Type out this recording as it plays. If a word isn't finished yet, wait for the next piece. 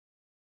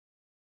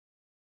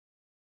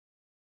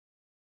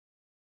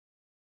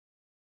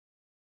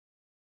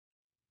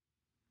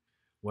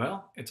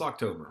Well, it's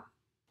October,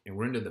 and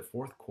we're into the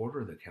fourth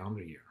quarter of the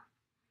calendar year.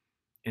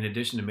 In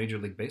addition to Major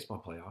League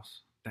Baseball playoffs,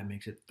 that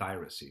makes it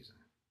THIRA season.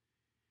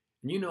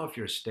 And you know if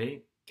you're a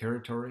state,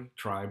 territory,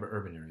 tribe, or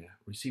urban area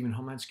receiving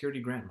Homeland Security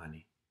grant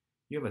money,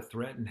 you have a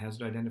threat and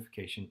hazard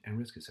identification and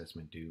risk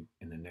assessment due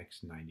in the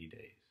next 90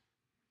 days.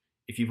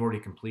 If you've already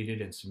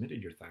completed and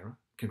submitted your THIRA,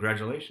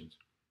 congratulations.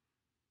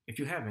 If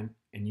you haven't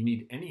and you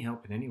need any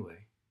help in any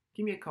way,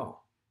 give me a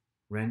call,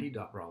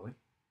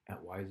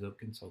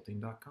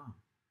 randy.brawley@wiseoakconsulting.com.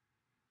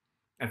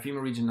 At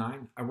FEMA Region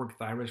 9, I worked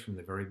THIRAs from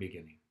the very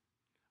beginning.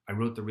 I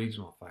wrote the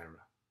regional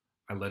THIRA.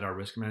 I led our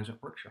risk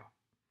management workshop.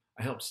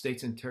 I helped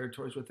states and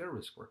territories with their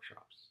risk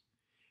workshops.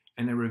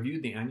 And I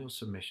reviewed the annual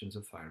submissions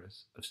of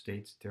THIRAs of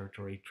states,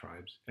 territory,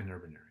 tribes, and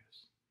urban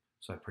areas.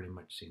 So I've pretty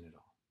much seen it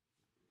all.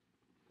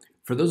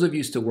 For those of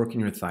you still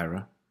working your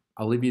THIRA,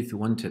 I'll leave you with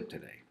one tip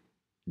today.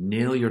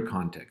 Nail your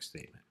context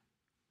statement.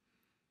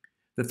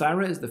 The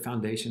THIRA is the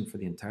foundation for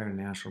the entire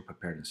national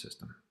preparedness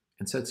system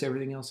and sets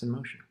everything else in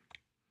motion.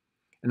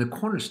 And the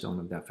cornerstone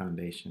of that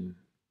foundation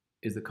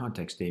is the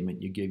context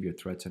statement you give your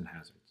threats and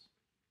hazards.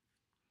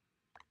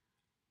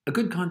 A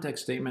good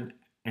context statement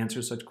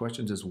answers such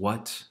questions as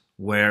what,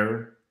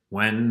 where,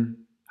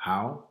 when,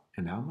 how,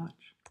 and how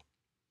much.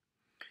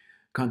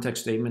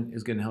 Context statement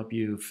is going to help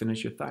you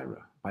finish your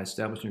THIRA by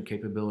establishing your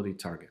capability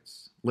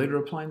targets, later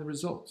applying the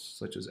results,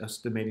 such as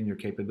estimating your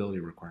capability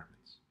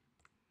requirements.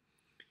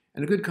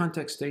 And a good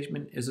context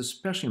statement is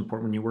especially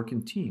important when you work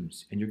in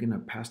teams and you're going to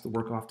pass the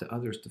work off to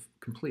others to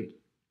complete.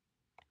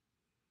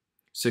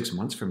 6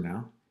 months from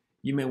now,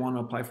 you may want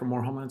to apply for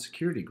more Homeland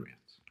Security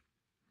grants.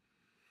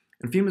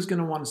 And FEMA is going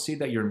to want to see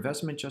that your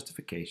investment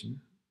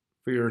justification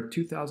for your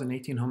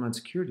 2018 Homeland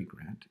Security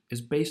grant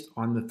is based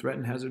on the threat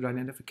and hazard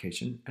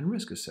identification and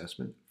risk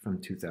assessment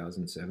from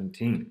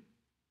 2017.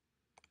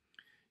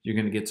 You're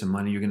going to get some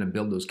money, you're going to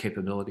build those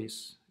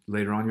capabilities.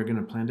 Later on, you're going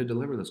to plan to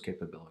deliver those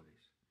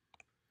capabilities.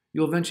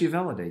 You'll eventually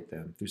validate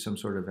them through some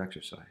sort of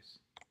exercise.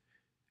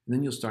 And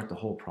then you'll start the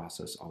whole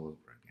process all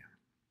over again.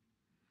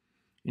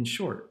 In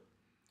short,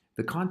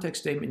 the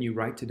context statement you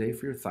write today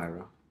for your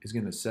THIRA is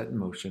going to set in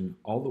motion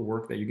all the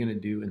work that you're going to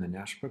do in the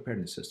National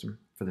Preparedness System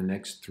for the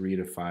next 3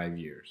 to 5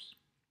 years.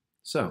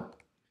 So,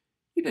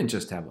 you didn't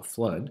just have a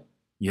flood,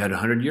 you had a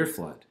 100-year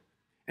flood.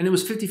 And it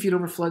was 50 feet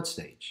over flood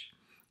stage.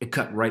 It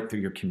cut right through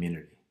your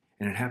community,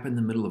 and it happened in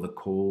the middle of a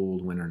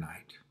cold winter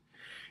night.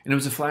 And it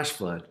was a flash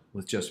flood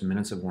with just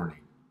minutes of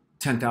warning.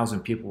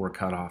 10,000 people were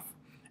cut off,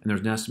 and there's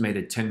an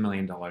estimated $10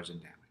 million in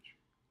damage.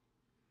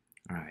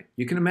 All right,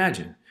 you can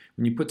imagine,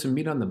 when you put some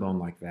meat on the bone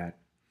like that,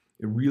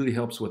 it really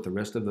helps with the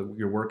rest of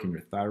your work in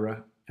your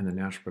THIRA and the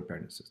National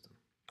Preparedness System.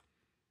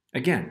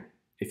 Again,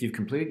 if you've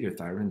completed your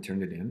THIRA and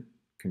turned it in,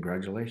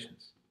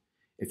 congratulations.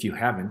 If you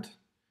haven't,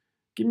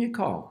 give me a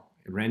call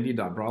at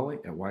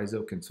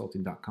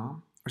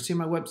randy.brawley@wiseoakconsulting.com or see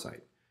my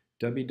website,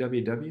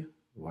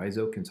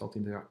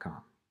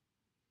 www.wiseoakconsulting.com.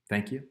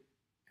 Thank you,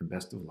 and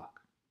best of luck.